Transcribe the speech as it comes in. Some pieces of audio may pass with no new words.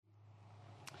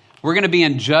We're going to be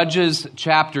in Judges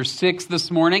chapter 6 this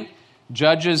morning.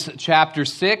 Judges chapter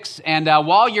 6. And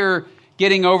while you're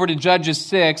getting over to Judges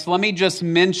 6, let me just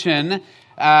mention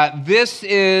this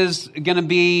is going to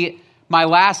be my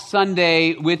last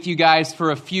Sunday with you guys for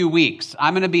a few weeks.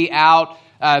 I'm going to be out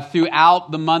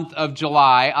throughout the month of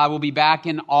July. I will be back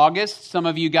in August. Some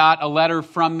of you got a letter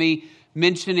from me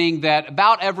mentioning that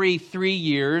about every 3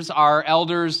 years, our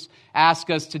elders ask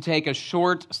us to take a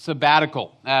short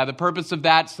sabbatical. The purpose of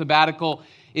that sabbatical,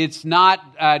 it's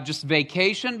not just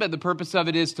vacation, but the purpose of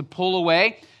it is to pull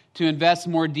away, to invest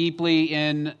more deeply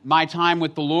in my time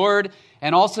with the Lord,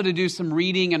 and also to do some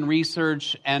reading and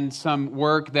research and some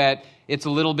work that it's a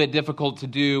little bit difficult to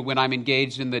do when I'm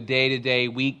engaged in the day-to-day,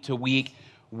 week-to-week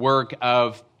work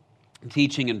of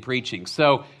teaching and preaching.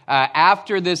 So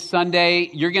after this Sunday,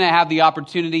 you're going to have the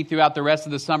opportunity throughout the rest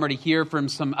of the summer to hear from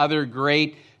some other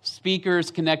great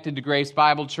speakers connected to Grace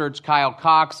Bible Church. Kyle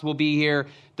Cox will be here.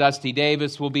 Dusty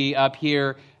Davis will be up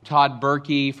here. Todd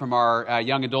Berkey from our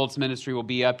Young Adults Ministry will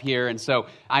be up here. And so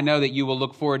I know that you will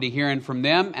look forward to hearing from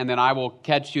them. And then I will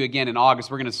catch you again in August.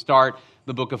 We're going to start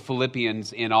the book of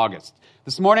Philippians in August.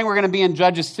 This morning we're going to be in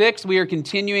Judges 6. We are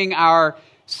continuing our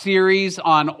series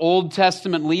on Old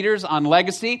Testament leaders, on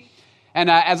legacy. And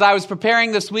as I was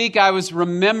preparing this week, I was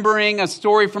remembering a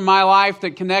story from my life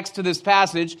that connects to this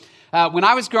passage. When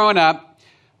I was growing up,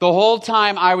 the whole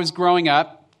time I was growing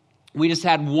up, we just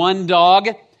had one dog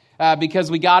because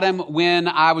we got him when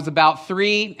I was about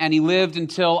 3, and he lived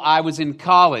until I was in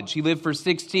college. He lived for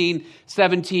 16,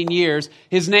 17 years.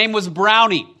 His name was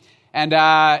Brownie,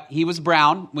 and he was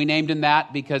brown. We named him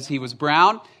that because he was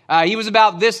brown. He was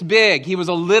about this big. He was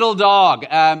a little dog,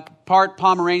 part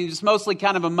Pomeranian, just mostly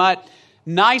kind of a mutt.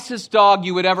 Nicest dog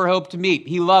you would ever hope to meet.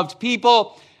 He loved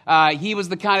people. He was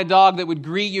the kind of dog that would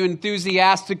greet you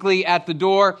enthusiastically at the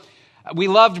door. We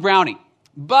loved Brownie.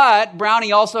 But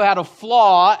Brownie also had a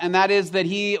flaw, and that is that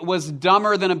he was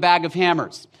dumber than a bag of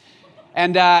hammers.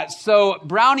 And so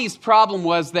Brownie's problem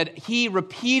was that he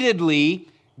repeatedly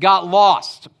got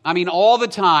lost. I mean, all the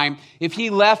time. If he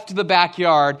left the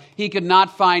backyard, he could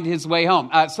not find his way home.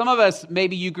 Some of us,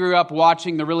 maybe you grew up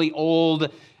watching the really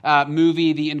old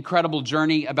movie, The Incredible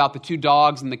Journey, about the 2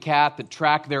 dogs and the cat that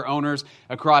track their owners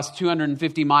across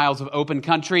 250 miles of open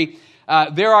country.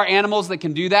 There are animals that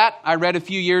can do that. I read a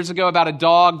few years ago about a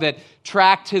dog that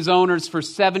tracked his owners for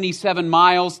 77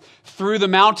 miles through the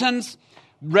mountains.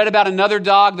 Read about another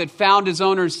dog that found his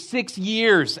owners 6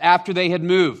 years after they had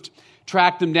moved,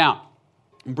 tracked them down.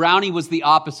 Brownie was the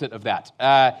opposite of that.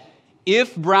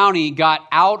 If Brownie got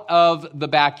out of the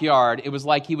backyard, it was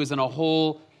like he was in a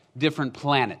whole different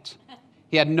planet.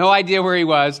 He had no idea where he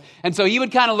was. And so he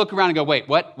would kind of look around and go, wait,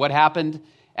 what happened?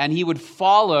 And he would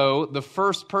follow the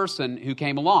first person who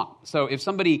came along. So if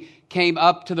somebody came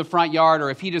up to the front yard, or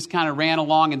if he just kind of ran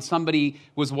along and somebody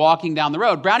was walking down the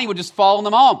road, Brownie would just follow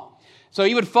them home. So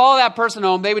he would follow that person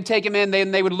home. They would take him in.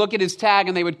 Then they would look at his tag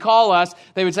and they would call us.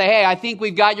 They would say, hey, I think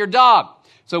we've got your dog.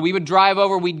 So we would drive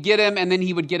over, we'd get him, and then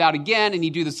he would get out again, and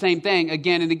he'd do the same thing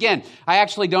again and again. I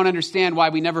actually don't understand why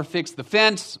we never fixed the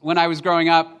fence when I was growing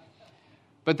up,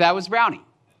 but that was Brownie.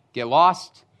 Get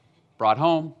lost, brought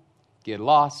home, get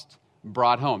lost,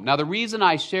 brought home. Now, the reason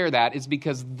I share that is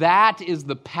because that is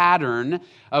the pattern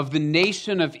of the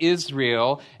nation of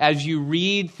Israel as you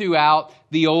read throughout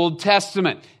the Old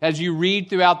Testament, as you read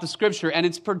throughout the Scripture. And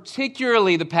it's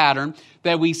particularly the pattern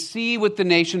that we see with the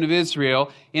nation of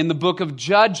Israel in the book of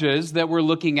Judges that we're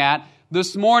looking at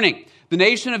this morning. The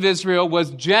nation of Israel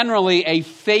was generally a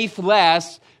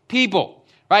faithless people,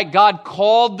 right? God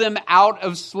called them out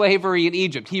of slavery in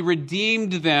Egypt. He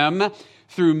redeemed them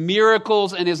through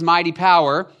miracles and His mighty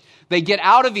power. They get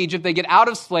out of Egypt, they get out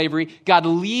of slavery. God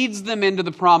leads them into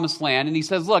the promised land. And He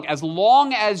says, look, as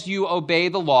long as you obey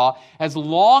the law, as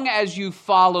long as you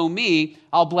follow me,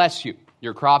 I'll bless you.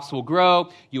 Your crops will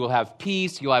grow, you will have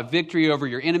peace, you'll have victory over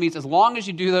your enemies. As long as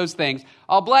you do those things,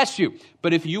 I'll bless you.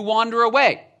 But if you wander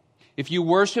away, if you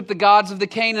worship the gods of the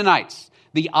Canaanites,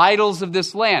 the idols of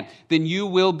this land, then you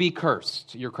will be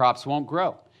cursed. Your crops won't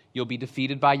grow. You'll be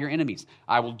defeated by your enemies.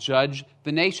 I will judge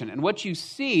the nation. And what you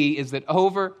see is that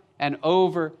over and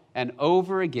over and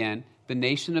over again, the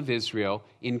nation of Israel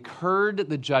incurred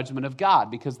the judgment of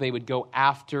God because they would go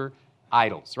after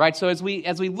idols, right? So as we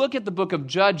look at the book of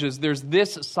Judges, there's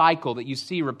this cycle that you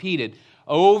see repeated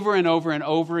over and over and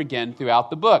over again throughout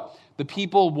the book. The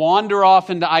people wander off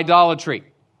into idolatry,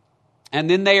 and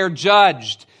then they are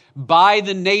judged by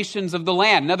the nations of the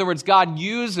land. In other words, God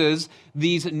uses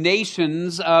these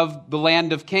nations of the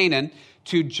land of Canaan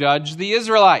to judge the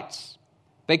Israelites.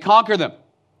 They conquer them.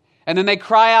 And then they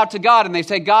cry out to God and they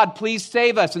say, God, please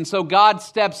save us. And so God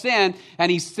steps in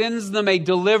and he sends them a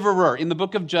deliverer. In the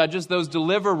book of Judges, those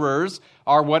deliverers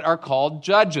are what are called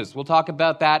judges. We'll talk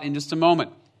about that in just a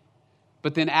moment.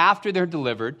 But then after they're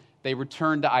delivered, they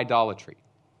return to idolatry,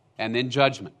 and then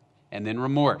judgment, and then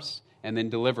remorse, and then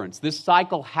deliverance. This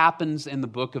cycle happens in the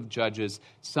book of Judges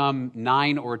some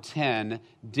 9 or 10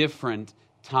 different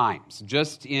times,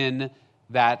 just in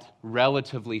that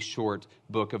relatively short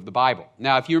book of the Bible.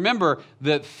 Now, if you remember,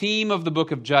 the theme of the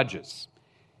book of Judges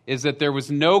is that there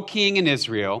was no king in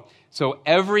Israel, so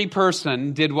every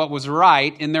person did what was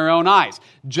right in their own eyes.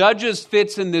 Judges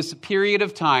fits in this period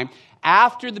of time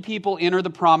after the people enter the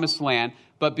promised land,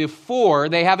 but before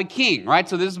they have a king, right?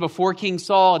 So this is before King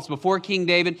Saul, it's before King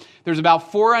David. There's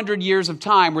about 400 years of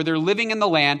time where they're living in the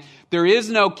land. There is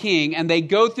no king, and they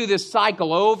go through this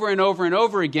cycle over and over and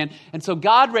over again. And so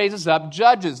God raises up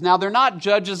judges. Now, they're not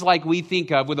judges like we think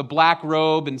of with a black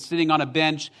robe and sitting on a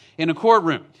bench in a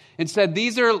courtroom. Instead,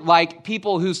 these are like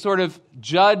people who sort of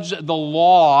judge the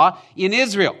law in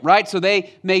Israel, right? So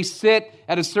they may sit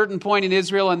at a certain point in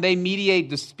Israel and they mediate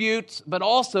disputes, but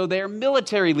also they're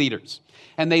military leaders.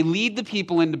 And they lead the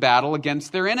people into battle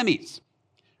against their enemies,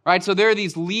 right? So there are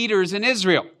these leaders in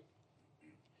Israel,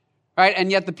 right? And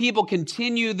yet the people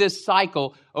continue this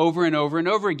cycle over and over and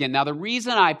over again. Now, the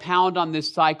reason I pound on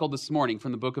this cycle this morning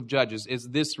from the book of Judges is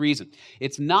this reason.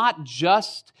 It's not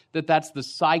just that that's the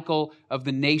cycle of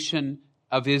the nation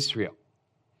of Israel.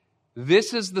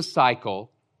 This is the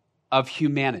cycle of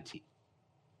humanity.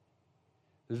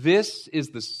 This is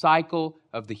the cycle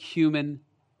of the human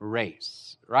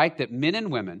race, right? That men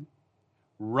and women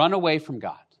run away from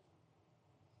God.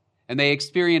 And they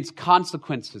experience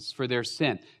consequences for their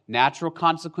sin, natural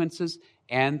consequences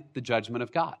and the judgment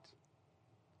of God.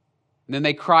 And then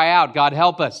they cry out, God,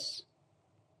 help us.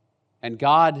 And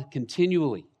God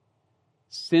continually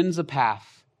sends a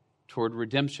path toward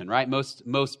redemption, right?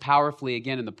 Most powerfully,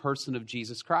 again, in the person of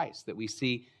Jesus Christ that we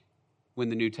see when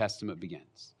the New Testament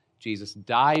begins. Jesus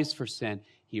dies for sin.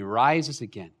 He rises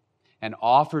again and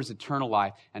offers eternal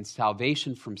life and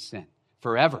salvation from sin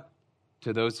forever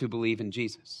to those who believe in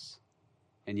Jesus.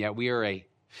 And yet we are a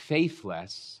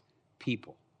faithless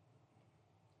people.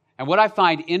 And what I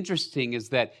find interesting is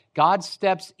that God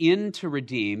steps in to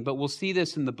redeem, but we'll see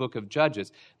this in the book of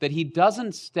Judges, that he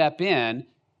doesn't step in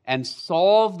and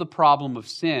solve the problem of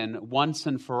sin once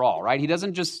and for all, right? He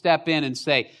doesn't just step in and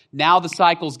say, now the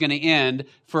cycle's going to end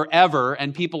forever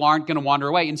and people aren't going to wander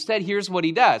away. Instead, here's what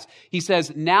he does. He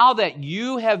says, now that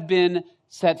you have been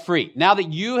set free, now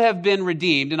that you have been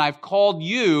redeemed and I've called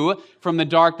you from the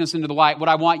darkness into the light, what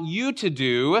I want you to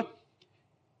do,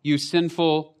 you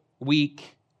sinful,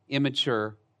 weak,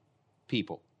 immature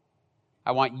people,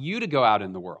 I want you to go out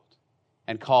in the world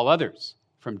and call others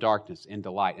from darkness into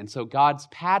light. And so God's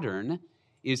pattern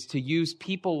is to use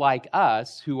people like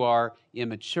us who are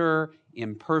immature,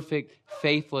 imperfect,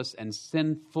 faithless, and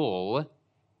sinful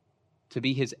to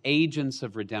be his agents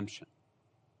of redemption.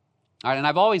 All right, and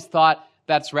I've always thought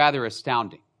that's rather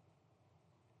astounding.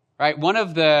 Right? One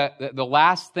of the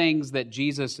last things that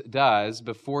Jesus does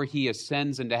before he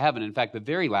ascends into heaven, in fact, the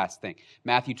very last thing,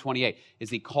 Matthew 28,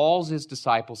 is he calls his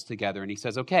disciples together and he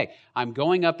says, okay, I'm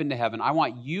going up into heaven. I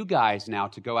want you guys now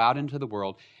to go out into the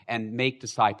world and make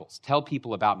disciples. Tell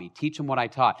people about me. Teach them what I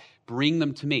taught. Bring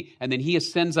them to me. And then he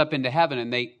ascends up into heaven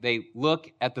and they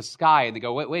look at the sky and they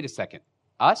go, wait a second.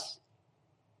 Us?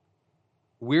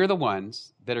 We're the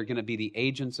ones that are going to be the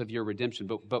agents of your redemption.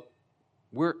 But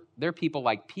they're people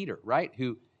like Peter, right,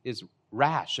 who is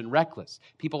rash and reckless.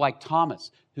 People like Thomas,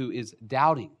 who is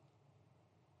doubting.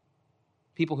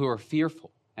 People who are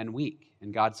fearful and weak.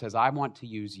 And God says, I want to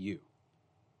use you.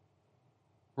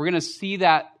 We're going to see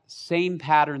that same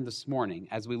pattern this morning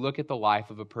as we look at the life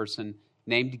of a person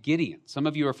named Gideon. Some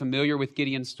of you are familiar with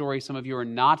Gideon's story. Some of you are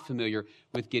not familiar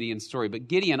with Gideon's story. But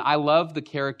Gideon, I love the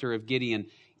character of Gideon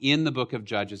in the book of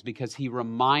Judges because he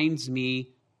reminds me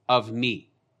of me.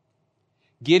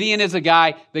 Gideon is a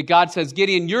guy that God says,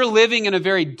 Gideon, you're living in a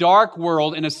very dark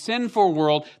world, in a sinful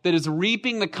world that is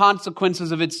reaping the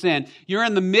consequences of its sin. You're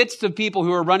in the midst of people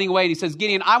who are running away. And he says,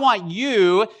 Gideon, I want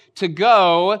you to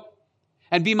go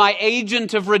and be my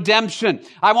agent of redemption.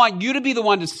 I want you to be the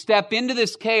one to step into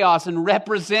this chaos and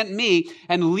represent me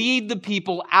and lead the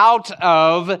people out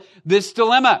of this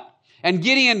dilemma. And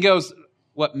Gideon goes,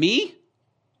 what, me?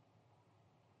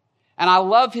 And I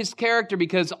love his character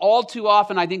because all too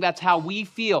often I think that's how we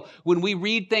feel when we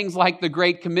read things like the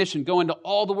Great Commission, go into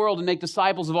all the world and make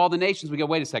disciples of all the nations. We go,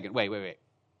 wait a second, wait.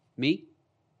 Me?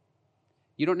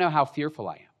 You don't know how fearful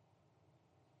I am.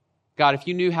 God, if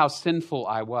you knew how sinful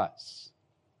I was,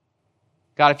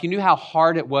 God, if you knew how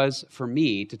hard it was for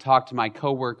me to talk to my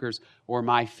coworkers or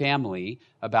my family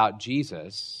about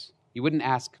Jesus, you wouldn't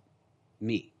ask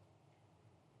me.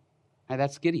 Hey,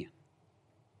 that's Gideon.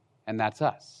 And that's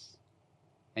us.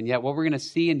 And yet what we're going to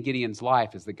see in Gideon's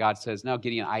life is that God says, no,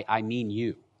 Gideon, I mean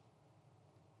you.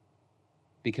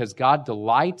 Because God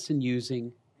delights in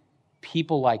using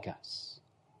people like us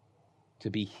to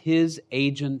be his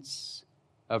agents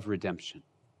of redemption.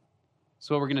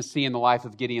 So what we're going to see in the life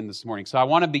of Gideon this morning. So I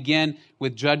want to begin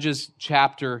with Judges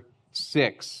chapter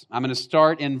 6. I'm going to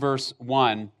start in verse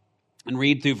 1 and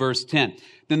read through verse 10.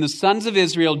 Then the sons of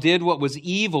Israel did what was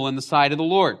evil in the sight of the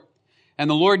Lord. And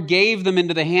the Lord gave them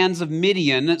into the hands of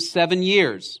Midian 7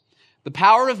 years. The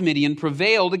power of Midian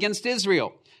prevailed against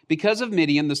Israel. Because of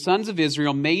Midian, the sons of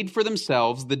Israel made for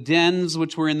themselves the dens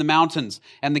which were in the mountains,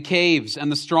 and the caves,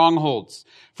 and the strongholds.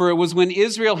 For it was when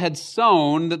Israel had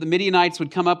sown that the Midianites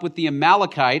would come up with the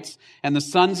Amalekites and the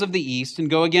sons of the east and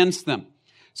go against them.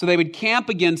 So they would camp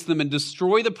against them and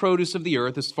destroy the produce of the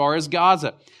earth as far as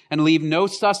Gaza, and leave no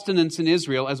sustenance in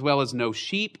Israel, as well as no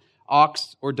sheep,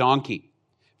 ox, or donkey.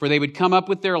 For they would come up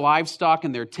with their livestock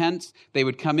and their tents. They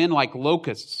would come in like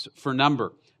locusts for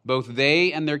number. Both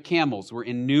they and their camels were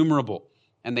innumerable,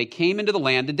 and they came into the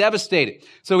land to devastate it.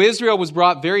 So Israel was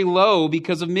brought very low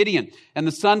because of Midian, and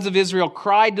the sons of Israel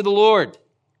cried to the Lord.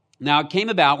 Now it came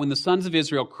about when the sons of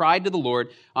Israel cried to the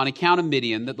Lord on account of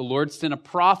Midian that the Lord sent a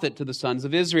prophet to the sons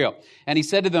of Israel. And he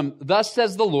said to them, "Thus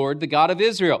says the Lord, the God of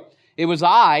Israel, it was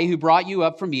I who brought you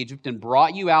up from Egypt and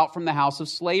brought you out from the house of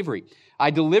slavery. I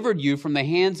delivered you from the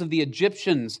hands of the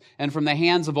Egyptians and from the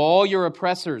hands of all your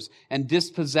oppressors and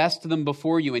dispossessed them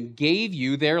before you and gave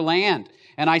you their land.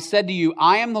 And I said to you,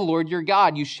 I am the Lord your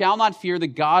God. You shall not fear the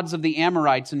gods of the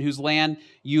Amorites in whose land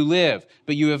you live,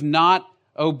 but you have not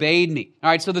obeyed me." All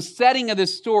right, so the setting of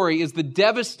this story is the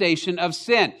devastation of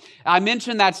sin. I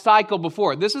mentioned that cycle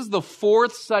before. This is the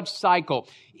fourth such cycle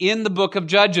in the book of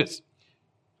Judges.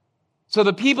 So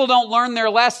the people don't learn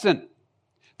their lesson.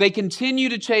 They continue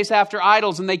to chase after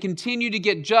idols and they continue to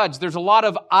get judged. There's a lot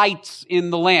of ites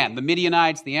in the land. The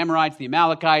Midianites, the Amorites, the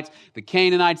Amalekites, the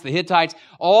Canaanites, the Hittites.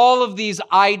 All of these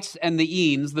ites and the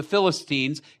Eans, the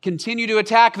Philistines, continue to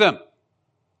attack them.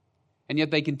 And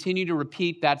yet they continue to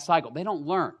repeat that cycle. They don't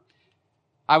learn.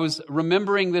 I was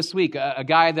remembering this week a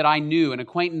guy that I knew, an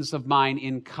acquaintance of mine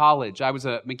in college. I was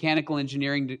a mechanical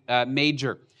engineering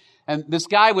major. And this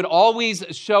guy would always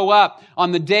show up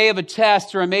on the day of a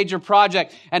test or a major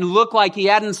project and look like he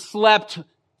hadn't slept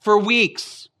for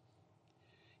weeks.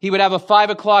 He would have a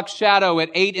 5 o'clock shadow at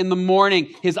 8 in the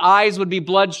morning. His eyes would be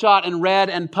bloodshot and red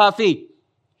and puffy.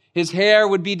 His hair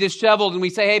would be disheveled. And we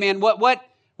say, "Hey man,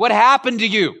 what happened to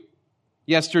you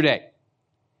yesterday?"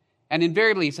 And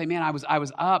invariably he'd say, "Man, I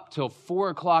was up till 4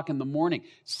 o'clock in the morning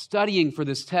studying for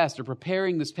this test or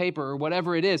preparing this paper or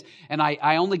whatever it is. And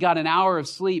I only got an hour of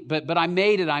sleep, but I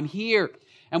made it. I'm here."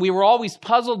 And we were always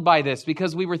puzzled by this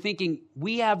because we were thinking,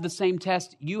 we have the same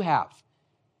test you have.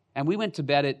 And we went to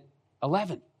bed at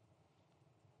 11.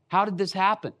 How did this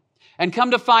happen? And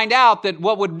come to find out that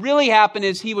what would really happen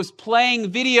is he was playing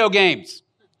video games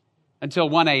until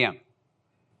 1 a.m.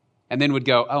 And then would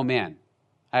go, "Oh man,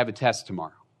 I have a test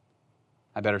tomorrow.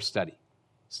 I better study."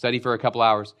 Study for a couple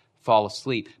hours, fall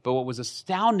asleep. But what was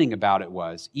astounding about it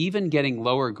was even getting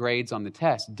lower grades on the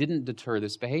test didn't deter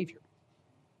this behavior.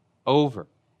 Over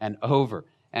and over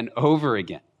and over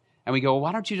again. And we go, "Well,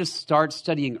 why don't you just start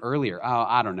studying earlier?" "Oh,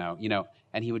 I don't know,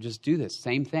 And he would just do this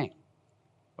same thing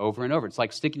over and over. It's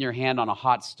like sticking your hand on a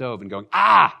hot stove and going,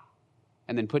 "Ah!"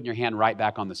 and then putting your hand right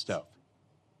back on the stove.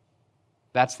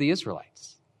 That's the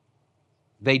Israelites.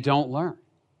 They don't learn.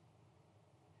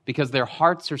 Because their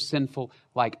hearts are sinful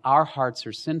like our hearts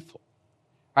are sinful.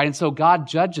 Right? And so God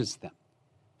judges them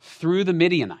through the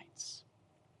Midianites.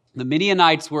 The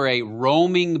Midianites were a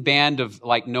roaming band of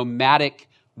like nomadic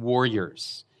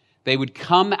warriors. They would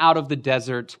come out of the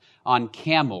desert on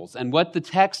camels. And what the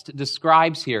text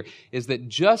describes here is that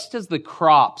just as the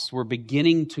crops were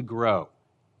beginning to grow,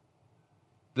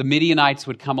 the Midianites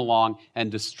would come along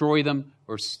and destroy them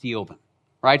or steal them.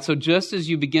 Right? So just as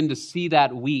you begin to see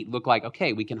that wheat look like,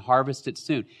 okay, we can harvest it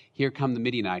soon, here come the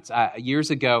Midianites.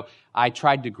 Years ago, I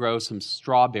tried to grow some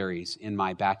strawberries in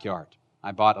my backyard.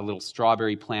 I bought a little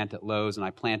strawberry plant at Lowe's and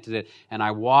I planted it, and I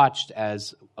watched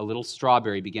as a little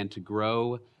strawberry began to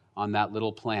grow on that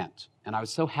little plant. And I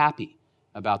was so happy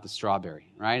about the strawberry,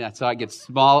 right? I saw it get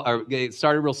small, or it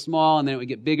started real small, and then it would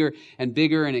get bigger and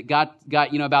bigger, and it got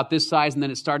about this size, and then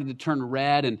it started to turn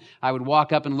red, and I would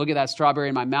walk up and look at that strawberry,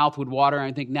 and my mouth would water, and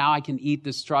I think, now I can eat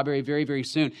this strawberry very, very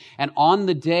soon. And on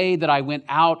the day that I went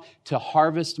out to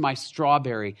harvest my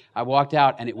strawberry, I walked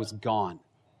out, and it was gone.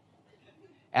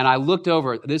 And I looked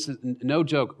over, this is no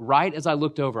joke, right as I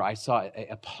looked over, I saw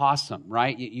a possum,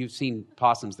 right? You've seen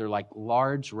possums, they're like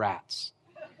large rats,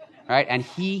 right? And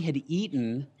he had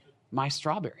eaten my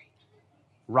strawberry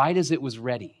right as it was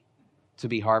ready to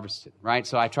be harvested, right?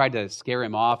 So I tried to scare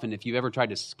him off, and if you've ever tried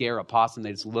to scare a possum,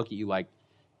 they just look at you like,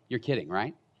 you're kidding,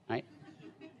 right? Right?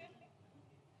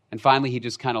 And finally, he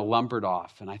just kind of lumbered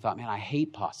off, and I thought, man, I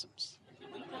hate possums.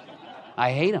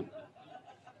 I hate them.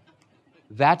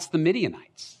 That's the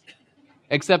Midianites.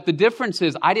 Except the difference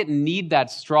is I didn't need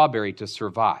that strawberry to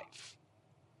survive.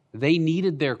 They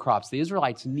needed their crops. The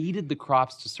Israelites needed the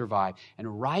crops to survive.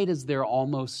 And right as they're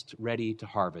almost ready to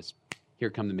harvest, here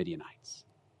come the Midianites.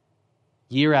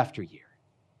 Year after year.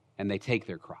 And they take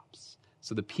their crops.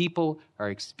 So the people are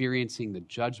experiencing the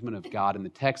judgment of God. And the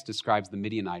text describes the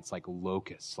Midianites like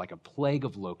locusts, like a plague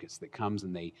of locusts that comes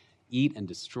and they eat and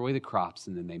destroy the crops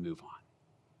and then they move on.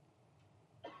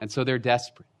 And so they're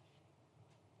desperate.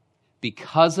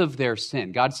 Because of their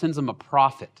sin, God sends them a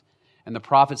prophet. And the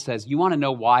prophet says, you want to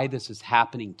know why this is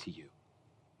happening to you?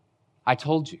 I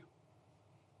told you.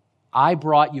 I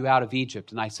brought you out of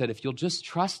Egypt. And I said, if you'll just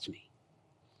trust me,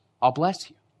 I'll bless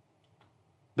you.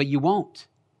 But you won't.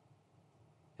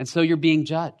 And so you're being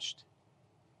judged.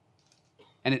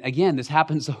 And again, this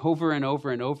happens over and over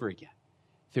and over again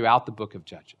throughout the book of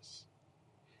Judges.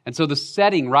 And so the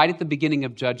setting right at the beginning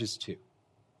of Judges 2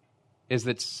 is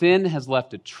that sin has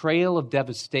left a trail of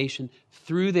devastation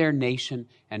through their nation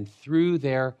and through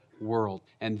their world.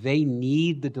 And they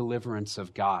need the deliverance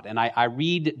of God. And I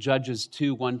read Judges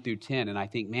 2, 1 through 10, and I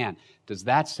think, man, does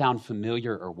that sound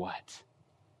familiar or what?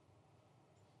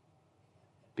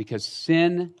 Because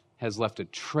sin has left a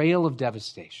trail of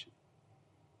devastation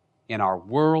in our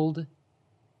world,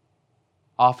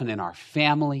 often in our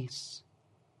families,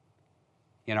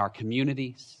 in our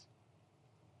communities.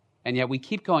 And yet we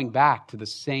keep going back to the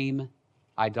same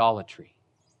idolatry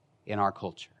in our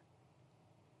culture.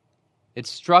 It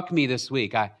struck me this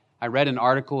week. I read an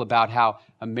article about how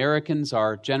Americans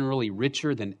are generally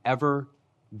richer than ever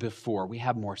before. We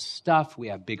have more stuff, we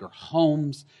have bigger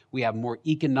homes, we have more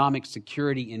economic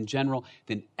security in general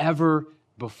than ever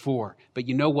before. But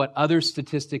you know what other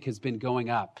statistic has been going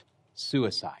up?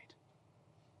 Suicide.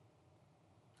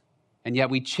 And yet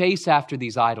we chase after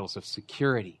these idols of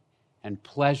security and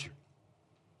pleasure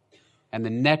and the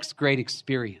next great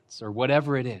experience or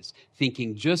whatever it is,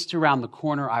 thinking just around the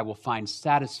corner I will find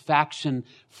satisfaction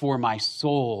for my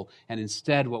soul. And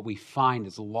instead what we find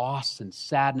is loss and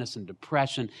sadness and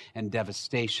depression and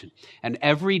devastation. And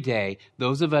every day,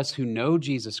 those of us who know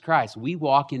Jesus Christ, we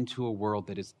walk into a world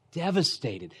that is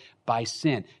devastated by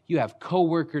sin. You have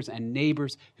coworkers and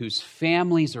neighbors whose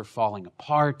families are falling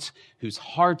apart, whose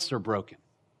hearts are broken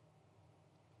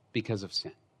because of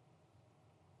sin.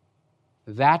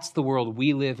 That's the world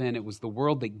we live in. It was the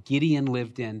world that Gideon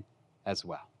lived in as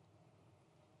well.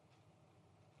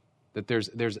 That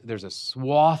there's a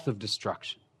swath of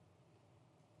destruction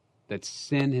that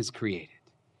sin has created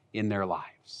in their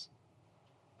lives.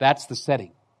 That's the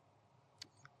setting.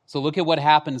 So look at what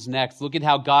happens next. Look at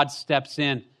how God steps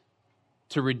in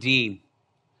to redeem.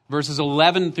 Verses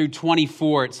 11 through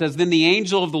 24, it says, Then the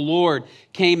angel of the Lord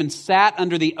came and sat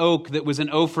under the oak that was in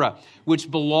Ophrah, which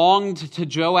belonged to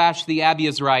Joash the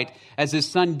Abiezrite, as his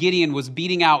son Gideon was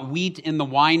beating out wheat in the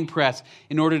winepress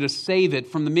in order to save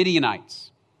it from the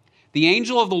Midianites. The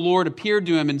angel of the Lord appeared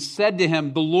to him and said to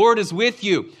him, The Lord is with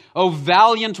you, O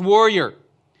valiant warrior.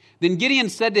 Then Gideon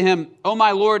said to him, O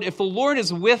my Lord, if the Lord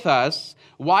is with us,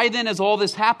 why then has all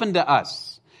this happened to us?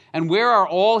 And where are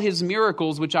all his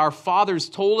miracles which our fathers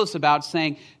told us about,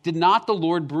 saying, Did not the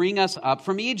Lord bring us up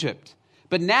from Egypt?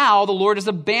 But now the Lord has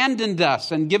abandoned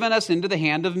us and given us into the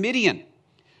hand of Midian.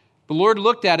 The Lord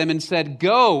looked at him and said,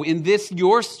 Go in this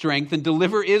your strength and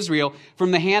deliver Israel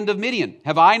from the hand of Midian.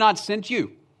 Have I not sent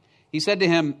you? He said to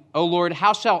him, O Lord,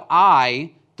 how shall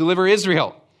I deliver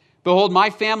Israel? Behold, my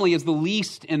family is the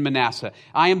least in Manasseh.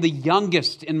 I am the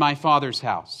youngest in my father's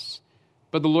house.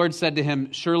 But the Lord said to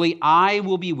him, Surely I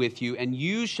will be with you, and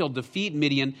you shall defeat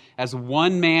Midian as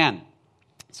one man.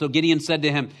 So Gideon said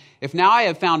to him, If now I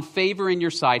have found favor in your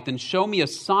sight, then show me a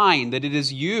sign that it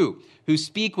is you who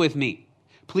speak with me.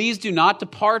 Please do not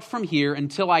depart from here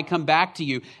until I come back to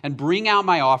you and bring out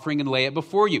my offering and lay it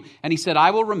before you. And he said,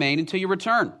 I will remain until you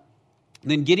return.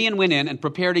 Then Gideon went in and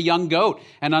prepared a young goat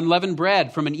and unleavened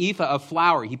bread from an ephah of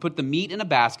flour. He put the meat in a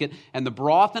basket and the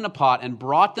broth in a pot and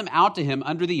brought them out to him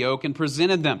under the oak and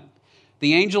presented them.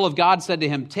 The angel of God said to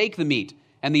him, Take the meat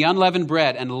and the unleavened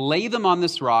bread and lay them on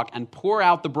this rock and pour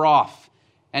out the broth.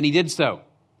 And he did so.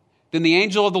 Then the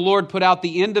angel of the Lord put out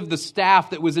the end of the staff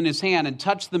that was in his hand and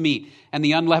touched the meat and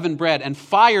the unleavened bread. And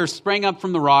fire sprang up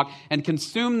from the rock and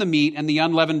consumed the meat and the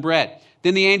unleavened bread.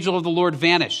 Then the angel of the Lord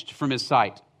vanished from his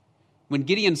sight. When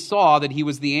Gideon saw that he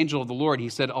was the angel of the Lord, he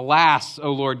said, "Alas,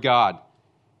 O Lord God,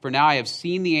 for now I have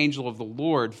seen the angel of the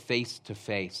Lord face to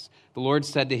face." The Lord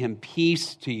said to him,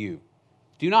 "Peace to you.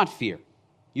 Do not fear.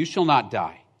 You shall not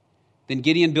die." Then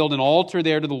Gideon built an altar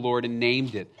there to the Lord and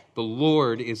named it, "The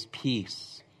Lord is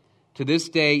Peace." To this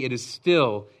day, it is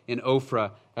still in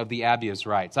Ophrah of the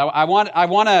Abiezrites. I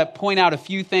want to point out a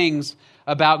few things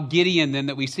about Gideon then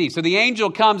that we see. So the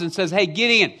angel comes and says, "Hey,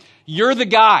 Gideon, you're the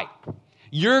guy.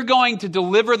 You're going to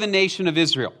deliver the nation of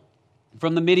Israel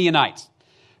from the Midianites."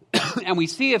 And we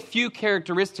see a few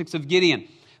characteristics of Gideon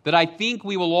that I think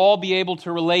we will all be able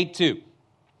to relate to.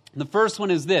 The first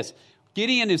one is this: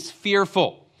 Gideon is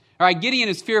fearful. All right, Gideon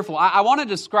is fearful. I want to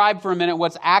describe for a minute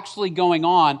what's actually going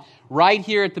on right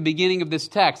here at the beginning of this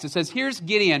text. It says, here's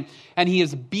Gideon, and he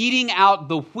is beating out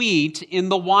the wheat in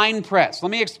the winepress. Let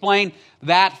me explain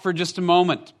that for just a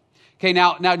moment. Okay,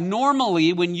 now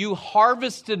normally when you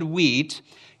harvested wheat,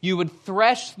 you would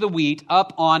thresh the wheat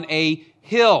up on a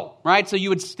hill, right? So you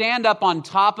would stand up on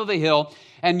top of a hill,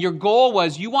 and your goal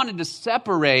was you wanted to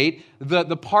separate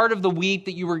the part of the wheat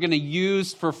that you were going to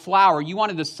use for flour. You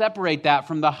wanted to separate that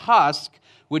from the husk,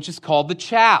 which is called the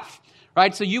chaff,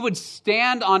 right? So you would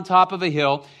stand on top of a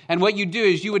hill, and what you do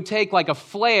is you would take like a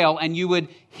flail and you would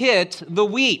hit the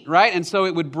wheat, right? And so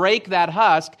it would break that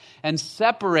husk and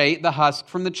separate the husk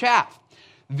from the chaff.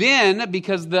 Then,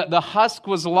 because the husk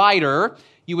was lighter,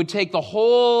 you would take the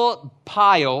whole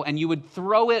pile and you would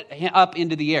throw it up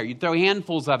into the air. You'd throw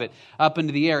handfuls of it up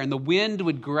into the air, and the wind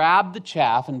would grab the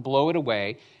chaff and blow it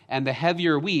away, and the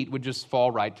heavier wheat would just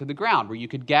fall right to the ground where you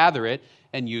could gather it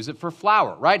and use it for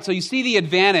flour, right? So you see the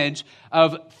advantage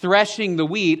of threshing the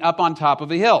wheat up on top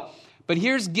of a hill. But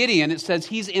here's Gideon. It says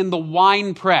he's in the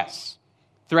wine press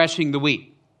threshing the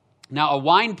wheat. Now, a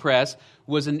wine press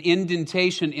was an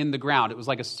indentation in the ground. It was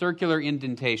like a circular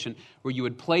indentation where you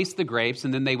would place the grapes,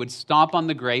 and then they would stomp on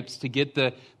the grapes to get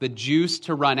the juice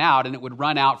to run out, and it would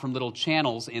run out from little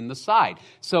channels in the side.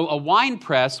 So a wine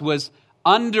press was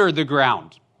under the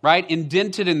ground, right?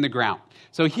 Indented in the ground.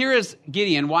 So here is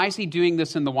Gideon. Why is he doing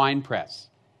this in the wine press?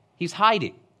 He's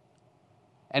hiding.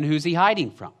 And who's he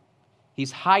hiding from?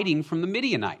 He's hiding from the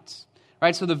Midianites.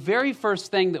 Right, so the very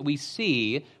first thing that we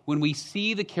see when we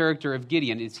see the character of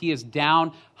Gideon is he is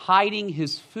down hiding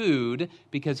his food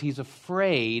because he's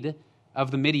afraid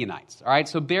of the Midianites. All right,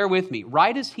 so bear with me.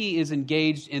 Right as he is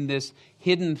engaged in this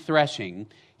hidden threshing,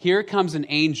 here comes an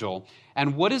angel,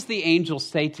 and what does the angel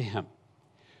say to him?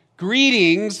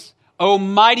 "Greetings, O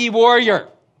mighty warrior."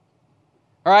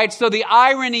 All right, so the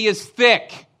irony is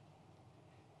thick.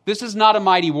 This is not a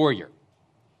mighty warrior.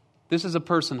 This is a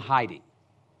person hiding.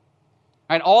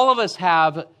 Right, all of us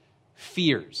have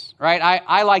fears, right?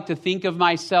 I like to think of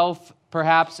myself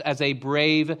perhaps as a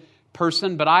brave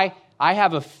person, but I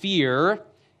have a fear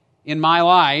in my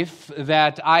life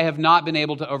that I have not been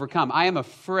able to overcome. I am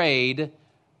afraid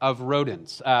of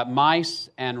rodents, mice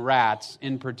and rats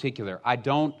in particular. I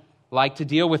don't like to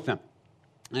deal with them.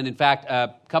 And in fact,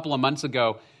 a couple of months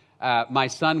ago, my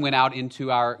son went out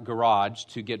into our garage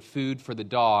to get food for the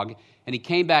dog, and he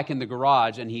came back in the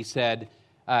garage and he said,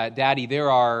 "Daddy,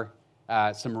 there are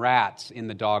some rats in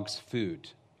the dog's food."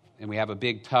 And we have a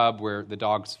big tub where the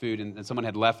dog's food, and someone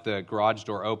had left the garage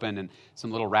door open, and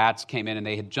some little rats came in, and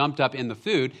they had jumped up in the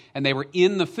food, and they were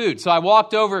in the food. So I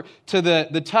walked over to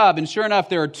the tub, and sure enough,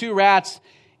 there are 2 rats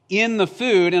in the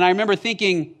food, and I remember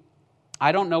thinking,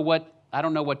 I don't know what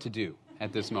to do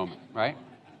at this moment, right?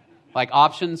 Like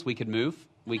options, we could move,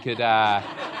 we could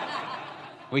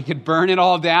burn it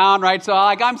all down, right? So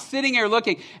I'm sitting here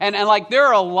looking, and there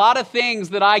are a lot of things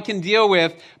that I can deal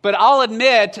with, but I'll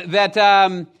admit that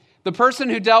the person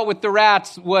who dealt with the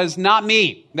rats was not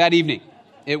me that evening.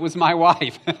 It was my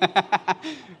wife,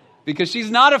 because she's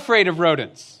not afraid of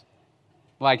rodents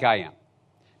like I am.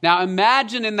 Now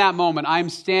imagine in that moment, I'm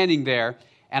standing there,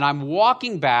 and I'm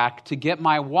walking back to get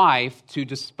my wife to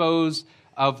dispose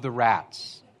of the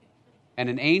rats. And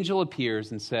an angel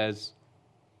appears and says,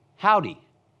 "Howdy,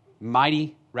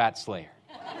 mighty rat slayer."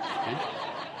 Okay?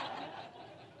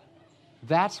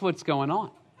 That's what's going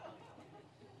on.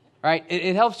 Right?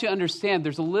 It helps you understand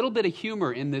there's a little bit of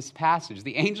humor in this passage.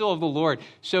 The angel of the Lord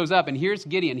shows up, and here's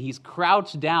Gideon. He's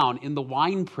crouched down in the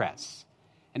wine press.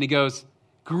 And he goes,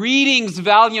 "Greetings,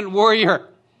 valiant warrior."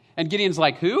 And Gideon's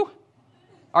like, "Who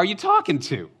are you talking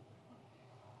to?"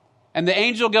 And the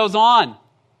angel goes on,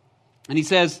 and he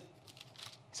says,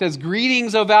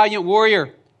 "Greetings, O valiant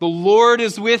warrior. The Lord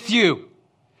is with you."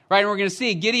 Right? And we're going to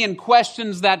see Gideon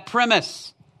questions that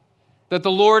premise that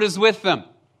the Lord is with them.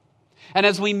 And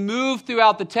as we move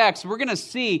throughout the text, we're going to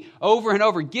see over and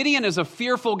over, Gideon is a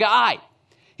fearful guy.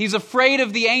 He's afraid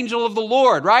of the angel of the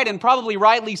Lord, right? And probably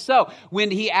rightly so. When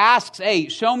he asks, hey,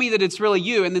 show me that it's really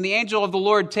you. And then the angel of the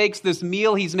Lord takes this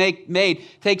meal he's made,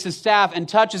 takes his staff and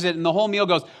touches it, and the whole meal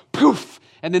goes poof.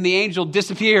 And then the angel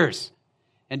disappears.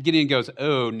 And Gideon goes,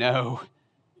 oh no,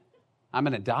 I'm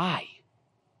going to die.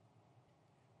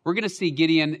 We're going to see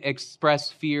Gideon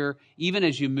express fear even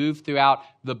as you move throughout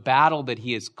the battle that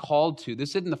he is called to.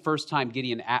 This isn't the first time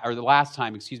or the last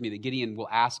time, that Gideon will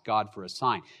ask God for a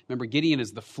sign. Remember, Gideon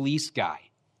is the fleece guy.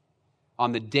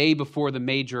 On the day before the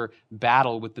major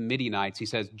battle with the Midianites, he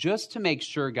says, just to make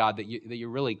sure, God, that you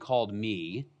really called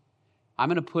me, I'm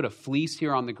going to put a fleece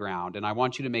here on the ground, and I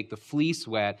want you to make the fleece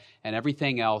wet and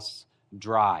everything else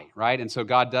dry, right? And so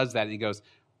God does that, and he goes,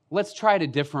 let's try it a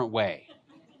different way.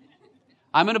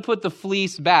 I'm going to put the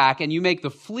fleece back, and you make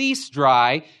the fleece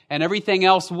dry and everything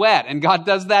else wet. And God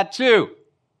does that too.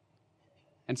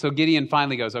 And so Gideon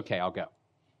finally goes, okay, I'll go.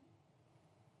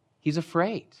 He's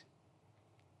afraid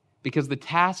because the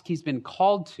task he's been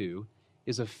called to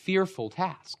is a fearful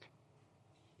task.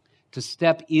 To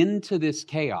step into this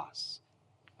chaos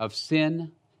of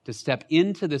sin, to step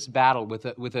into this battle with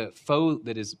a foe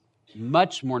that is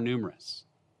much more numerous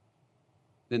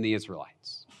than the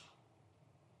Israelites.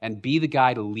 And be the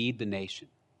guy to lead the nation.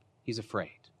 He's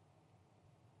afraid.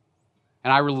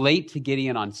 And I relate to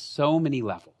Gideon on so many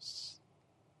levels.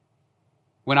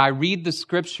 When I read the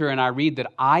scripture and I read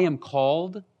that I am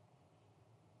called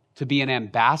to be an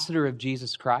ambassador of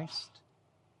Jesus Christ,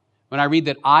 when I read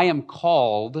that I am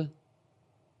called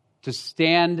to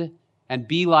stand and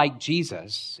be like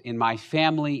Jesus in my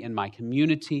family, in my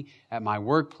community, at my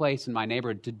workplace, in my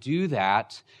neighborhood, to do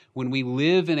that when we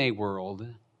live in a world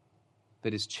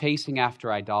that is chasing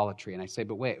after idolatry. And I say,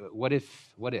 but wait, what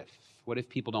if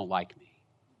people don't like me?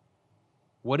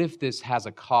 What if this has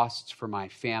a cost for my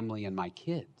family and my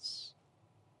kids?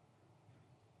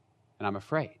 And I'm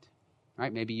afraid,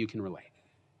 right? Maybe you can relate.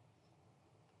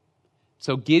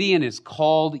 So Gideon is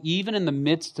called even in the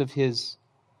midst of his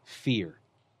fear.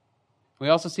 We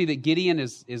also see that Gideon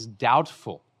is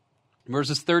doubtful.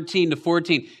 Verses 13 to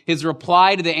 14, his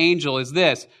reply to the angel is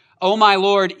this, "O my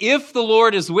Lord, if the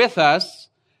Lord is with us,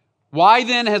 why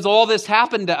then has all this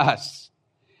happened to us?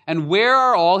 And where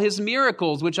are all his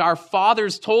miracles, which our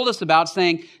fathers told us about,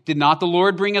 saying, did not the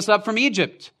Lord bring us up from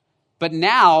Egypt? But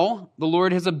now the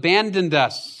Lord has abandoned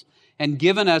us and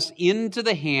given us into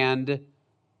the hand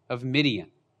of Midian."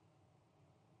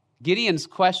 Gideon's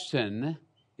question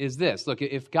is this. Look,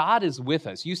 if God is with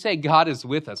us, you say God is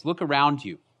with us, look around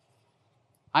you.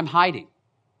 I'm hiding.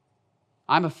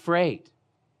 I'm afraid.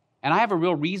 And I have a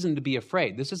real reason to be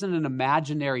afraid. This isn't an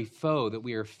imaginary foe that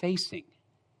we are facing.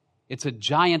 It's a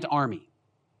giant army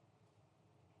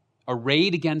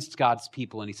arrayed against God's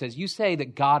people. And he says, you say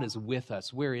that God is with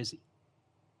us. Where is he?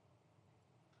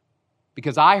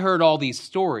 Because I heard all these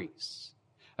stories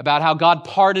about how God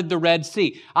parted the Red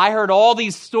Sea. I heard all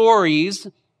these stories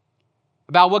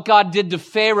about what God did to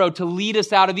Pharaoh to lead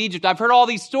us out of Egypt. I've heard all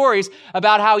these stories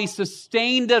about how he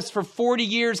sustained us for 40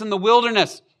 years in the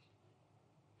wilderness.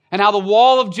 And how the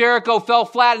wall of Jericho fell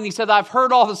flat. And he said, I've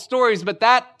heard all the stories, but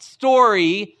that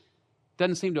story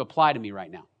doesn't seem to apply to me right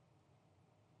now.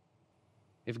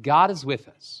 If God is with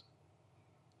us,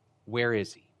 where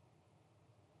is he?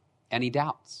 And he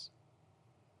doubts.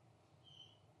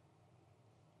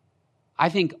 I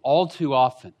think all too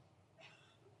often,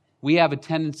 we have a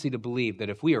tendency to believe that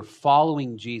if we are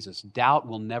following Jesus, doubt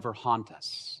will never haunt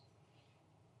us.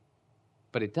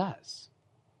 But it does.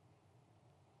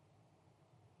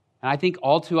 And I think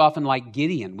all too often, like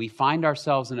Gideon, we find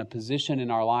ourselves in a position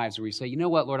in our lives where we say, you know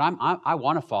what, Lord, I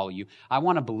want to follow you. I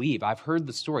want to believe. I've heard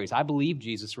the stories. I believe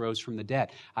Jesus rose from the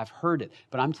dead. I've heard it.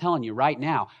 But I'm telling you right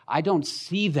now, I don't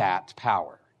see that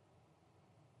power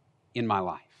in my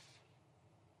life.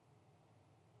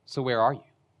 So where are you?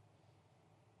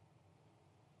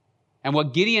 And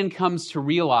what Gideon comes to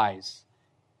realize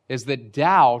is that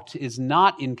doubt is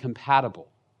not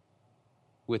incompatible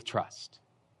with trust.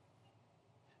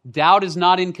 Doubt is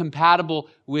not incompatible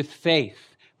with faith.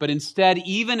 But instead,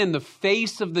 even in the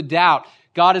face of the doubt,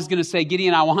 God is going to say,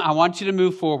 Gideon, I want you to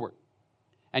move forward.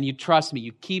 And you trust me.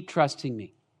 You keep trusting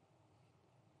me.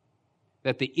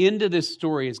 That the end of this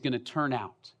story is going to turn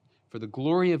out for the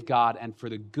glory of God and for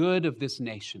the good of this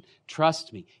nation.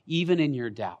 Trust me, even in your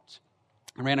doubt.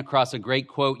 I ran across a great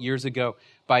quote years ago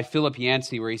by Philip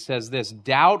Yancey where he says this,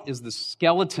 doubt is the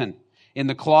skeleton in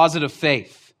the closet of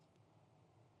faith.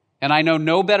 And I know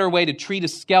no better way to treat a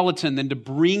skeleton than to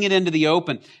bring it into the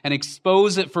open and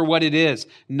expose it for what it is.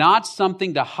 Not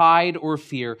something to hide or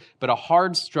fear, but a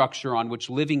hard structure on which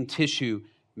living tissue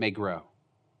may grow.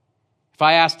 If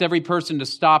I asked every person to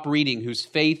stop reading whose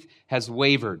faith has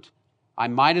wavered, I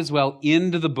might as well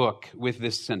end the book with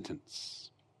this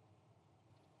sentence.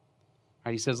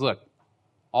 Right, he says, look,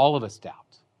 all of us doubt.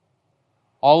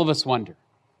 All of us wonder,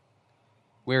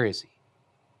 where is he?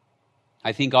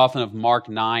 I think often of Mark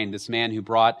 9, this man who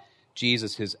brought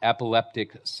Jesus his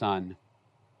epileptic son. And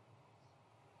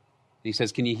he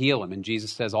says, can you heal him? And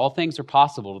Jesus says, all things are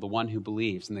possible to the one who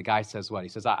believes. And the guy says what? He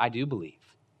says, I do believe.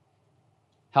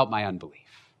 Help my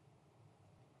unbelief.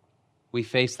 We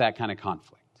face that kind of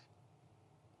conflict.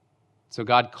 So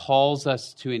God calls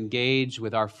us to engage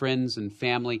with our friends and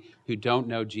family who don't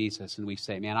know Jesus. And we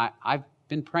say, man, I've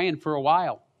been praying for a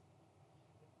while.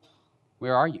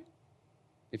 Where are you?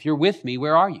 If you're with me,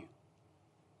 where are you?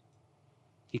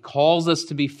 He calls us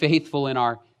to be faithful in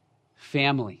our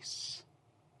families,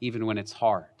 even when it's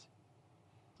hard.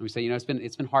 And we say,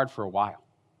 it's been hard for a while.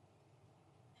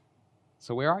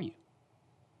 So where are you?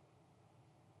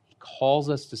 He calls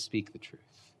us to speak the truth,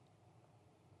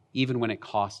 even when it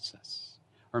costs us.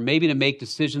 Or maybe to make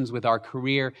decisions with our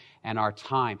career and our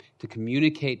time, to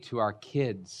communicate to our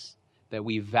kids that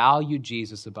we value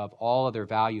Jesus above all other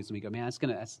values. And we go, man, that's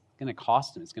going to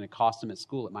cost him. It's going to cost him at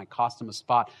school. It might cost him a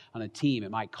spot on a team.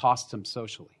 It might cost him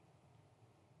socially.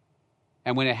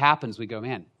 And when it happens, we go,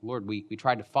 man, Lord, we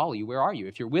tried to follow you. Where are you?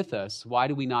 If you're with us, why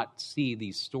do we not see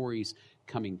these stories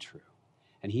coming true?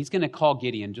 And he's going to call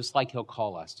Gideon, just like he'll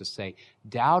call us, to say,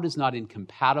 doubt is not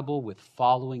incompatible with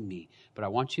following me, but I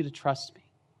want you to trust me,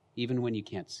 even when you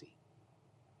can't see.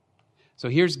 So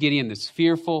here's Gideon, this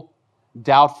fearful,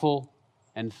 doubtful,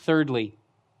 and thirdly,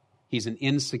 he's an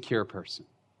insecure person.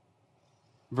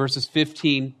 Verses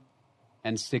 15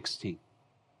 and 16.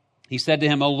 He said to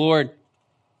him, O Lord,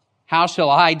 how shall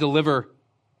I deliver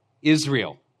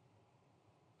Israel?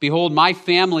 Behold, my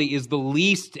family is the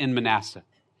least in Manasseh,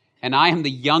 and I am the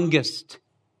youngest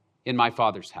in my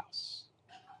father's house.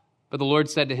 But the Lord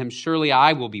said to him, surely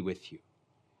I will be with you,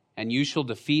 and you shall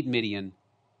defeat Midian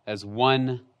as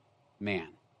one man.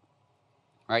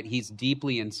 All right, he's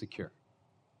deeply insecure.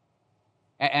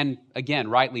 And again,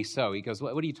 rightly so. He goes,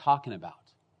 what are you talking about?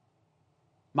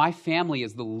 My family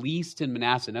is the least in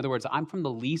Manasseh. In other words, I'm from the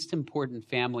least important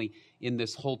family in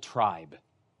this whole tribe.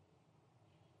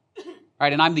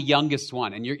 Right, and I'm the youngest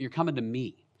one, and you're coming to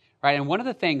me. Right, and one of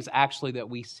the things actually that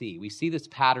we see this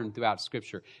pattern throughout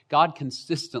Scripture. God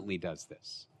consistently does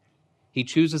this. He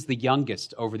chooses the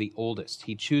youngest over the oldest.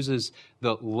 He chooses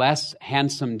the less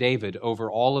handsome David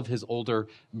over all of his older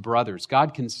brothers.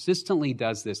 God consistently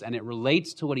does this, and it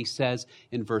relates to what he says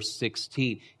in verse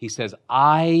 16. He says,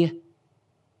 I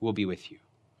will be with you.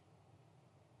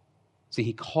 See,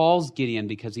 he calls Gideon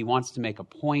because he wants to make a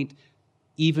point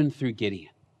even through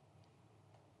Gideon.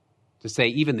 To say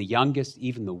even the youngest,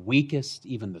 even the weakest,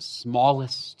 even the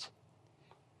smallest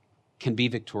can be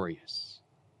victorious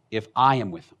if I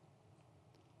am with them.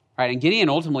 Right, and Gideon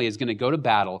ultimately is going to go to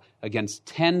battle against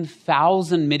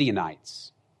 10,000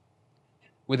 Midianites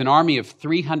with an army of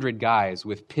 300 guys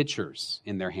with pitchers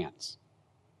in their hands.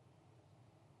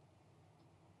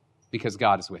 Because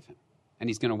God is with him. And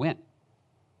he's going to win.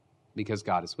 Because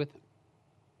God is with him.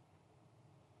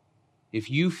 If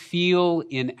you feel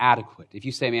inadequate, if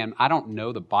you say, man, I don't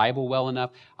know the Bible well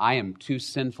enough, I am too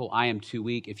sinful, I am too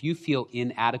weak. If you feel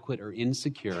inadequate or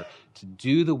insecure to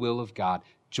do the will of God,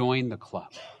 join the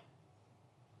club.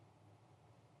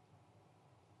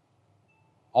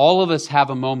 All of us have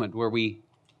a moment where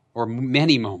or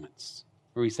many moments,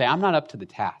 where we say, I'm not up to the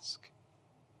task.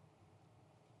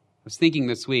 I was thinking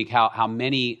this week how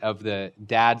many of the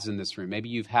dads in this room, maybe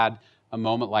you've had a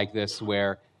moment like this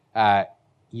where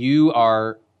you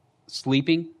are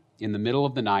sleeping in the middle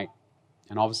of the night,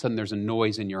 and all of a sudden there's a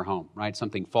noise in your home, right?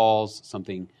 Something falls,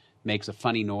 something makes a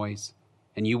funny noise,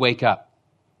 and you wake up,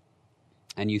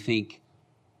 and you think,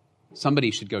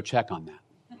 somebody should go check on that.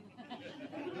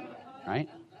 Right?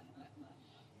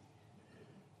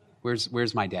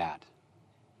 Where's my dad?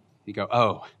 You go,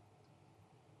 oh,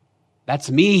 that's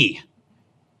me.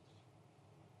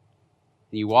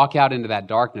 And you walk out into that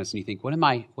darkness and you think, what am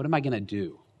I going to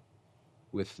do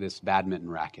with this badminton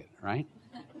racket, right?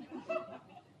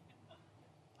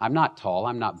 I'm not tall,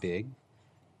 I'm not big.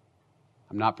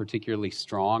 I'm not particularly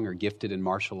strong or gifted in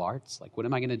martial arts. Like, what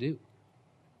am I going to do?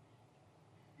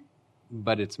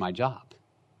 But it's my job.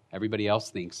 Everybody else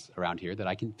thinks around here that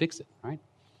I can fix it, right?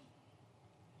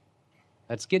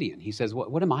 That's Gideon. He says,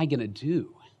 what am I going to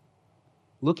do?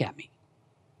 Look at me.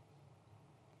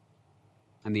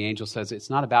 And the angel says, it's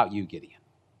not about you, Gideon.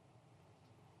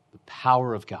 The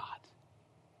power of God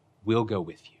will go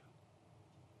with you.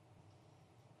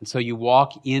 And so you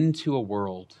walk into a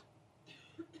world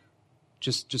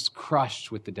just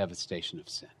crushed with the devastation of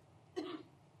sin.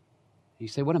 You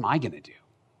say, what am I going to do?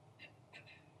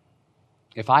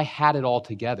 If I had it all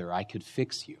together, I could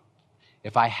fix you.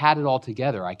 If I had it all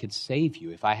together, I could save you.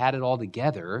 If I had it all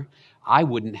together, I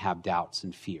wouldn't have doubts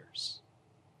and fears.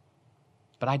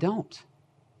 But I don't.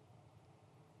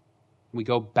 We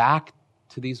go back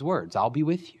to these words, I'll be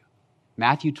with you.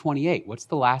 Matthew 28, what's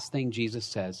the last thing Jesus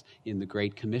says in the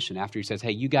Great Commission? After he says,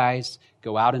 hey, you guys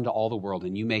go out into all the world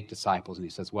and you make disciples. And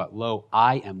he says, what? Lo,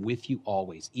 I am with you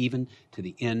always, even to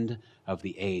the end of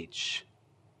the age.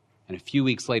 And a few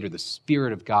weeks later, the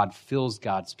Spirit of God fills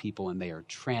God's people and they are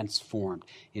transformed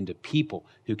into people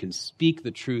who can speak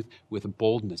the truth with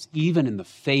boldness, even in the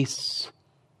face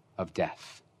of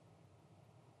death.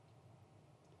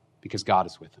 Because God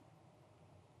is with them.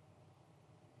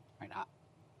 Right?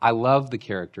 I love the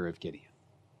character of Gideon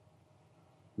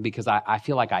because I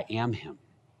feel like I am him.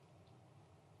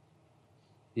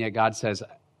 Yeah, God says,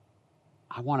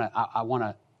 I want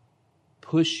to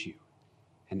push you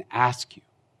and ask you.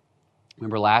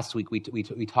 Remember last week we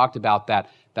talked about that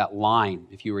line,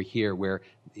 if you were here, where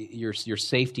your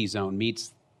safety zone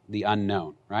meets the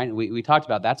unknown, right? We talked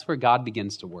about that's where God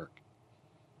begins to work.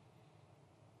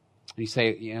 And you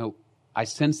say, I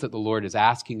sense that the Lord is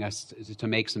asking us to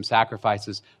make some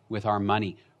sacrifices with our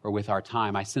money or with our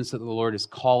time. I sense that the Lord is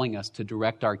calling us to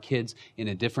direct our kids in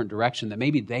a different direction that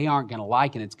maybe they aren't going to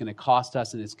like and it's going to cost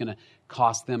us and it's going to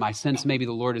cost them. I sense maybe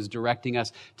the Lord is directing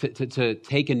us to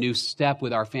take a new step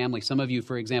with our family. Some of you,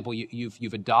 for example,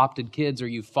 you've adopted kids or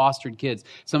you've fostered kids.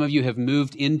 Some of you have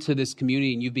moved into this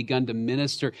community and you've begun to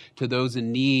minister to those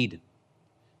in need.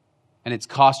 And it's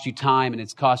cost you time and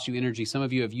it's cost you energy. Some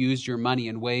of you have used your money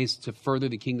in ways to further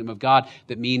the kingdom of God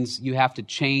that means you have to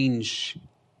change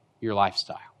your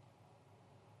lifestyle.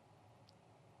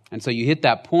 And so you hit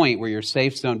that point where your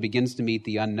safe zone begins to meet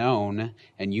the unknown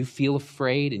and you feel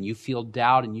afraid and you feel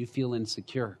doubt and you feel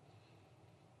insecure.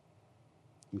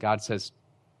 And God says,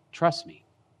 trust me.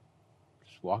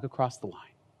 Just walk across the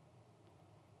line.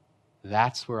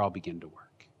 That's where I'll begin to work.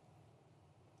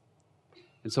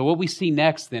 And so what we see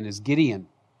next then is Gideon,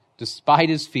 despite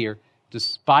his fear,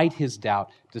 despite his doubt,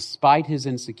 despite his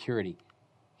insecurity,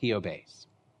 he obeys.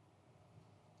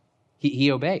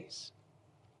 He obeys.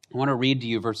 I want to read to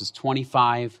you verses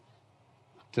 25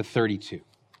 to 32.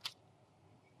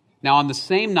 Now on the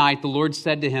same night, the Lord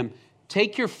said to him,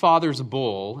 take your father's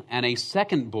bull and a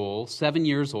second bull, 7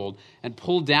 years old, and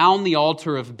pull down the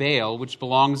altar of Baal, which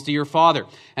belongs to your father,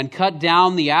 and cut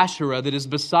down the Asherah that is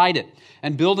beside it,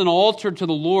 and build an altar to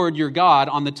the Lord your God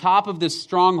on the top of this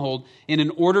stronghold in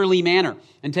an orderly manner.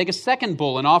 And take a second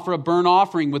bull and offer a burnt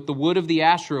offering with the wood of the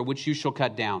Asherah, which you shall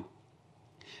cut down.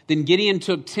 Then Gideon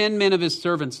took 10 men of his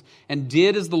servants and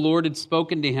did as the Lord had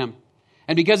spoken to him.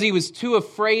 And because he was too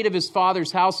afraid of his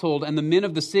father's household and the men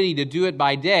of the city to do it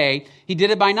by day, he did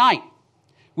it by night.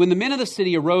 When the men of the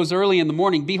city arose early in the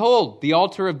morning, behold, the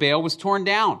altar of Baal was torn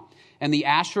down, and the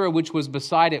Asherah which was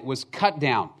beside it was cut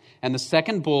down, and the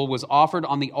second bull was offered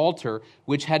on the altar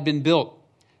which had been built.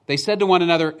 They said to one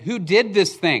another, who did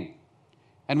this thing?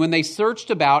 And when they searched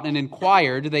about and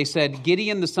inquired, they said,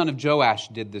 Gideon the son of Joash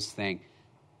did this thing.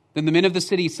 Then the men of the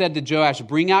city said to Joash,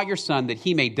 bring out your son that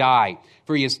he may die,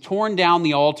 for he has torn down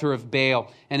the altar of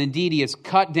Baal, and indeed he has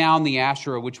cut down the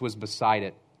Asherah which was beside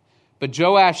it. But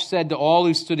Joash said to all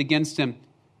who stood against him,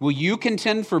 will you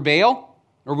contend for Baal,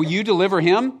 or will you deliver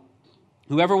him?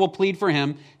 Whoever will plead for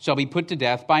him shall be put to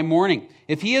death by morning.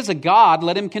 If he is a god,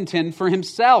 let him contend for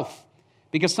himself,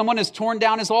 because someone has torn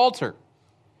down his altar.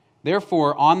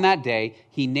 Therefore, on that day,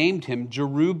 he named him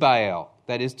Jerubbaal,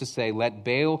 that is to say, let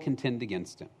Baal contend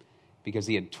against him, because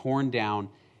he had torn down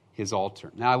his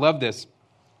altar. Now, I love this.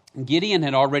 Gideon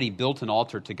had already built an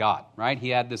altar to God, right? He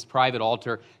had this private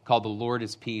altar called the Lord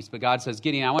is Peace. But God says,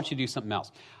 Gideon, I want you to do something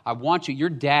else. I want you, your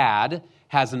dad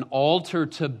has an altar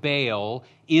to Baal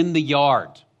in the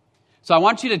yard. So I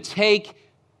want you to take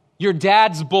your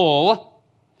dad's bull,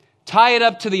 tie it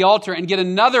up to the altar, and get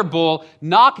another bull,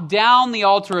 knock down the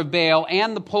altar of Baal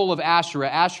and the pole of Asherah.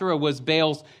 Asherah was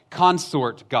Baal's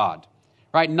consort god.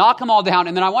 Right, knock them all down,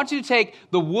 and then I want you to take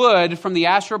the wood from the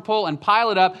Asherah pole and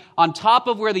pile it up on top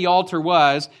of where the altar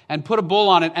was and put a bull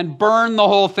on it and burn the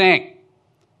whole thing.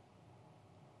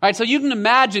 Right, so you can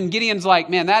imagine Gideon's like,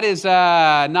 man, that is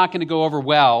not going to go over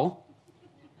well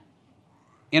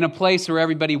in a place where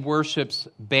everybody worships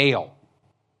Baal.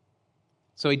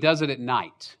 So he does it at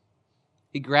night.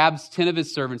 He grabs 10 of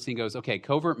his servants and he goes, okay,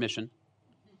 covert mission.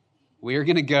 We are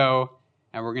going to go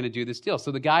and we're going to do this deal.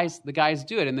 So the guys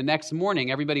do it. And the next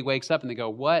morning, everybody wakes up and they go,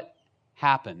 what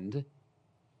happened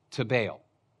to Baal?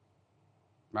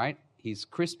 Right? He's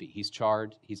crispy. He's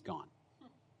charred. He's gone.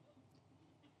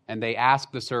 And they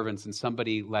ask the servants, and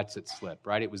somebody lets it slip,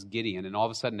 right? It was Gideon, and all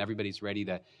of a sudden everybody's ready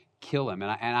to kill him.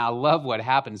 And I love what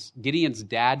happens. Gideon's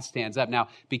dad stands up. Now,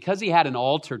 because he had an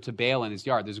altar to Baal in his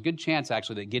yard, there's a good chance,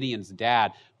 actually, that Gideon's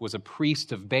dad was a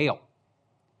priest of Baal.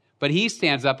 But he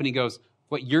stands up and he goes,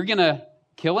 what, you're going to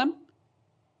kill him?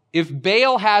 If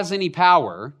Baal has any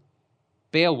power,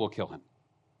 Baal will kill him.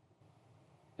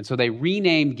 And so they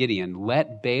renamed Gideon,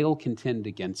 let Baal contend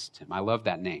against him. I love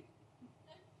that name.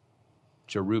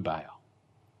 Jerubbaal.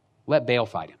 Let Baal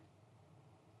fight him.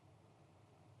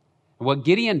 And what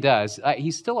Gideon does,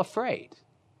 he's still afraid.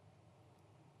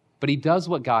 But he does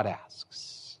what God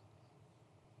asks.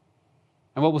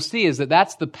 And what we'll see is that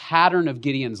that's the pattern of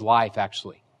Gideon's life,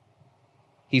 actually.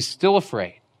 He's still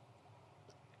afraid.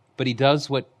 But he does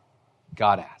what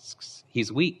God asks. He's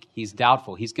weak. He's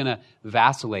doubtful. He's going to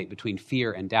vacillate between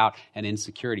fear and doubt and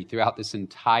insecurity throughout this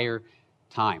entire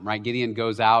time, right? Gideon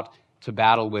goes out to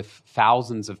battle with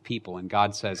thousands of people, and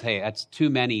God says, hey, that's too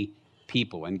many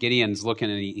people. And Gideon's looking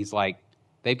and he's like,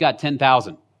 they've got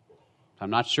 10,000. I'm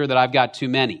not sure that I've got too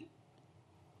many.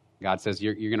 God says,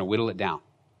 you're going to whittle it down.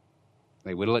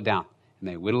 They whittle it down, and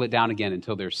they whittle it down again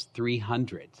until there's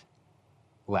 300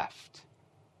 left.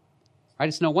 Right?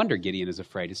 It's no wonder Gideon is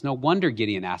afraid. It's no wonder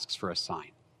Gideon asks for a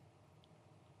sign.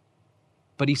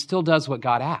 But he still does what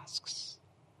God asks.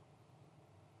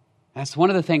 That's one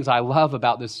of the things I love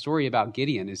about this story about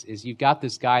Gideon is you've got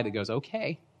this guy that goes,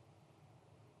 okay,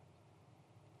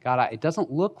 God, it doesn't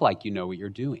look like you know what you're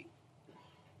doing,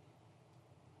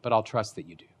 but I'll trust that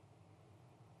you do.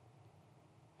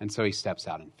 And so he steps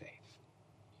out in faith.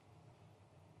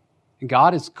 And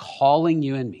God is calling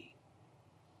you and me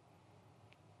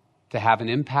to have an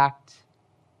impact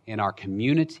in our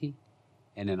community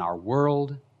and in our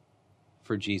world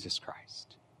for Jesus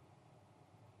Christ.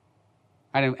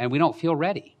 And we don't feel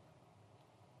ready.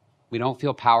 We don't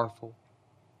feel powerful.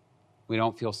 We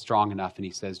don't feel strong enough. And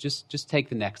he says, just take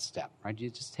the next step, right? You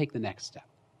just take the next step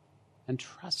and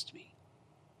trust me.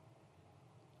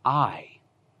 I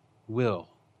will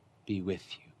be with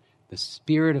you. The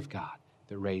Spirit of God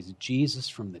that raised Jesus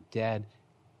from the dead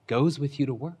goes with you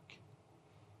to work,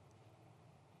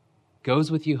 goes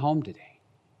with you home today,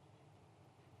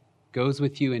 goes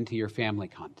with you into your family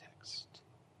context,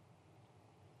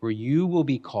 where you will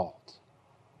be called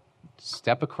to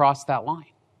step across that line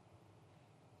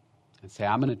and say,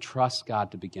 I'm going to trust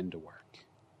God to begin to work.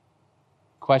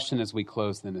 Question as we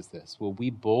close then is this: will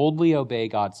we boldly obey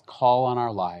God's call on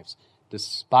our lives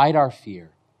despite our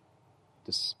fear,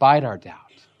 despite our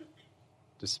doubt,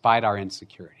 despite our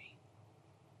insecurity?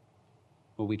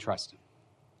 Will we trust Him?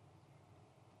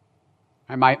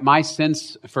 My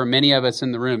sense for many of us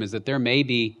in the room is that there may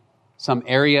be some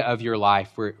area of your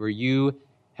life where you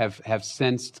have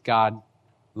sensed God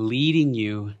leading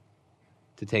you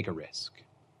to take a risk.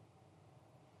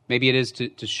 Maybe it is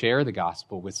to share the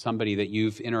gospel with somebody that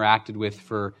you've interacted with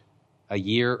for a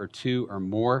year or two or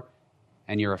more,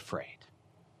 and you're afraid.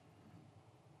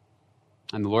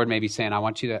 And the Lord may be saying, I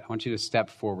want you to step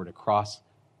forward across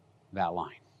that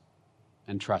line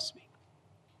and trust me.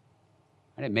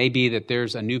 And it may be that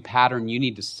there's a new pattern you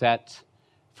need to set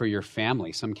for your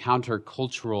family, some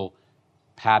countercultural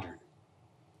pattern.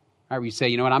 All right, where you say,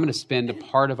 you know what, I'm going to spend a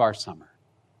part of our summer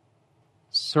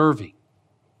serving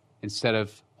instead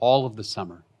of all of the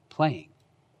summer playing.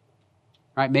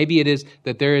 All right, maybe it is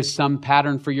that there is some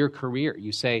pattern for your career.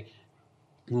 You say,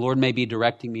 the Lord may be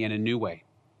directing me in a new way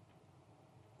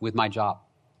with my job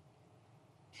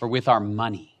or with our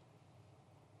money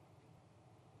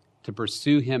to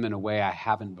pursue Him in a way I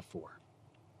haven't before.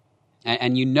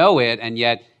 And you know it, and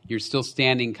yet you're still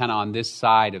standing kind of on this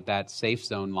side of that safe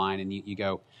zone line, and you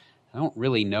go, I don't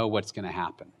really know what's going to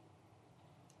happen.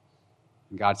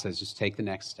 And God says, just take the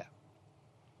next step.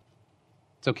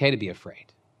 It's okay to be afraid,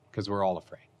 because we're all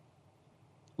afraid.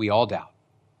 We all doubt.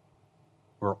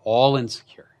 We're all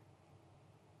insecure.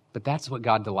 But that's what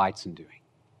God delights in doing,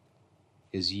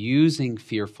 is using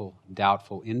fearful,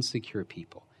 doubtful, insecure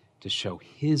people to show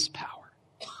His power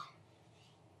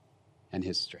and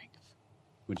His strength.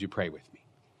 Would you pray with me?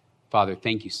 Father,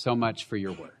 thank you so much for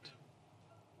your word.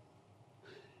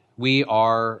 We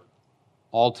are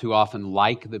all too often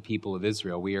like the people of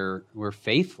Israel. We're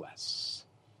faithless,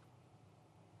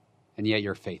 and yet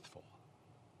you're faithful.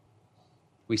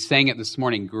 We sang it this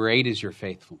morning, great is your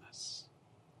faithfulness.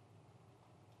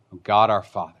 Oh God our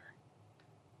Father,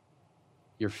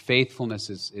 your faithfulness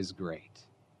is great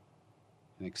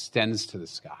and extends to the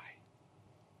sky.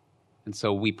 And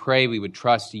so we pray we would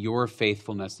trust your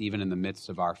faithfulness even in the midst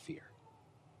of our fear,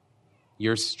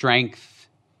 your strength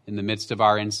in the midst of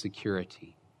our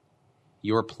insecurity,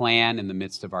 your plan in the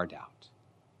midst of our doubt.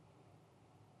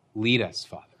 Lead us,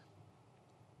 Father.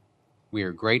 We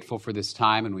are grateful for this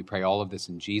time, and we pray all of this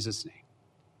in Jesus' name.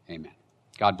 Amen.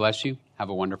 God bless you. Have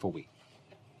a wonderful week.